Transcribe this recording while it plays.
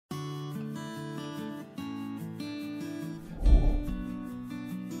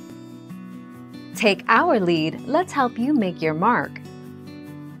Take our lead, let's help you make your mark.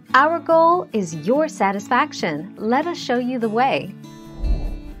 Our goal is your satisfaction. Let us show you the way.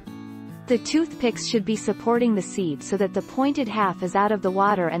 The toothpicks should be supporting the seed so that the pointed half is out of the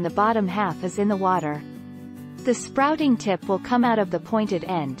water and the bottom half is in the water. The sprouting tip will come out of the pointed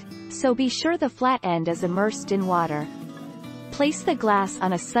end, so be sure the flat end is immersed in water. Place the glass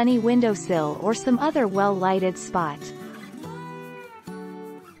on a sunny windowsill or some other well-lighted spot.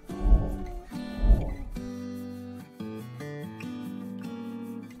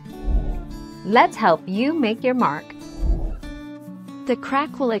 Let's help you make your mark. The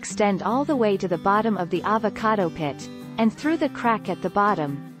crack will extend all the way to the bottom of the avocado pit, and through the crack at the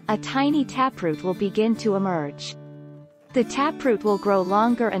bottom, a tiny taproot will begin to emerge. The taproot will grow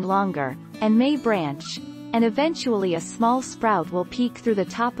longer and longer, and may branch, and eventually a small sprout will peek through the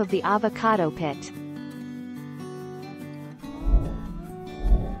top of the avocado pit.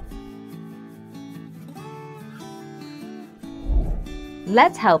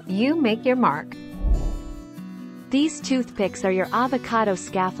 Let's help you make your mark. These toothpicks are your avocado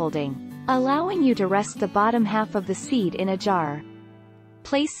scaffolding, allowing you to rest the bottom half of the seed in a jar.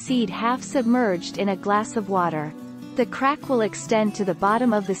 Place seed half submerged in a glass of water. The crack will extend to the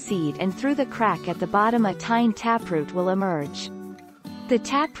bottom of the seed, and through the crack at the bottom a tiny taproot will emerge. The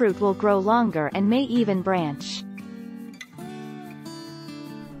taproot will grow longer and may even branch.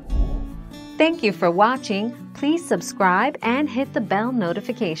 Thank you for watching. Please subscribe and hit the bell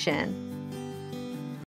notification.